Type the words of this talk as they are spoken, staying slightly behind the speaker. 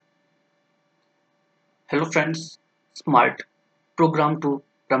Hello friends, SMART program to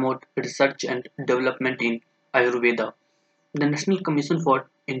promote research and development in Ayurveda. The National Commission for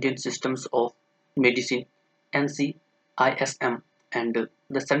Indian Systems of Medicine NCISM and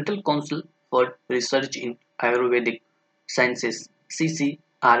the Central Council for Research in Ayurvedic Sciences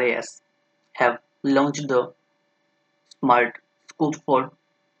CCRAS have launched the SMART scope for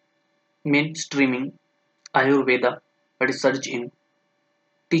mainstreaming Ayurveda research in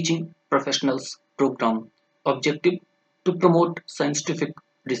teaching professionals program. Objective to promote scientific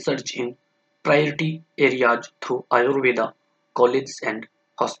research in priority areas through Ayurveda colleges and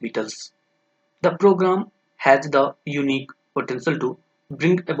hospitals. The program has the unique potential to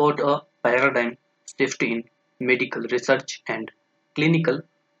bring about a paradigm shift in medical research and clinical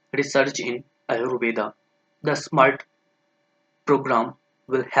research in Ayurveda. The SMART program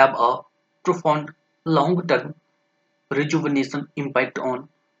will have a profound long term rejuvenation impact on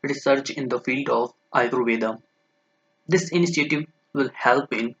research in the field of Ayurveda. This initiative will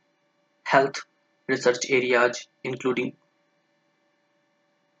help in health research areas including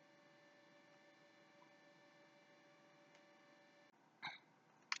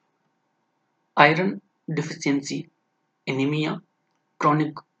iron deficiency, anemia,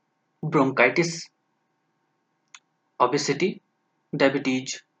 chronic bronchitis, obesity,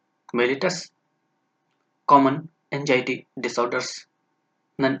 diabetes mellitus, common anxiety disorders,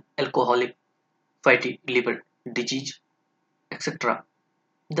 non-alcoholic fatty liver disease, etc.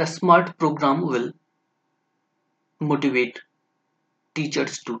 The SMART program will motivate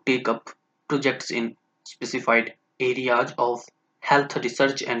teachers to take up projects in specified areas of health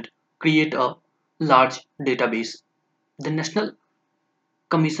research and create a large database. The National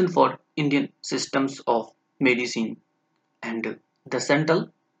Commission for Indian Systems of Medicine and the Central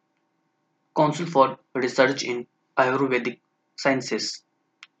Council for Research in Ayurvedic Sciences,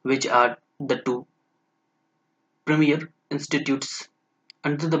 which are the two premier institutes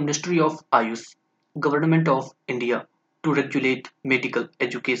under the Ministry of Ayush, Government of India to regulate medical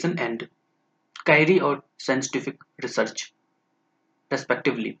education and carry out scientific research,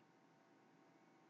 respectively.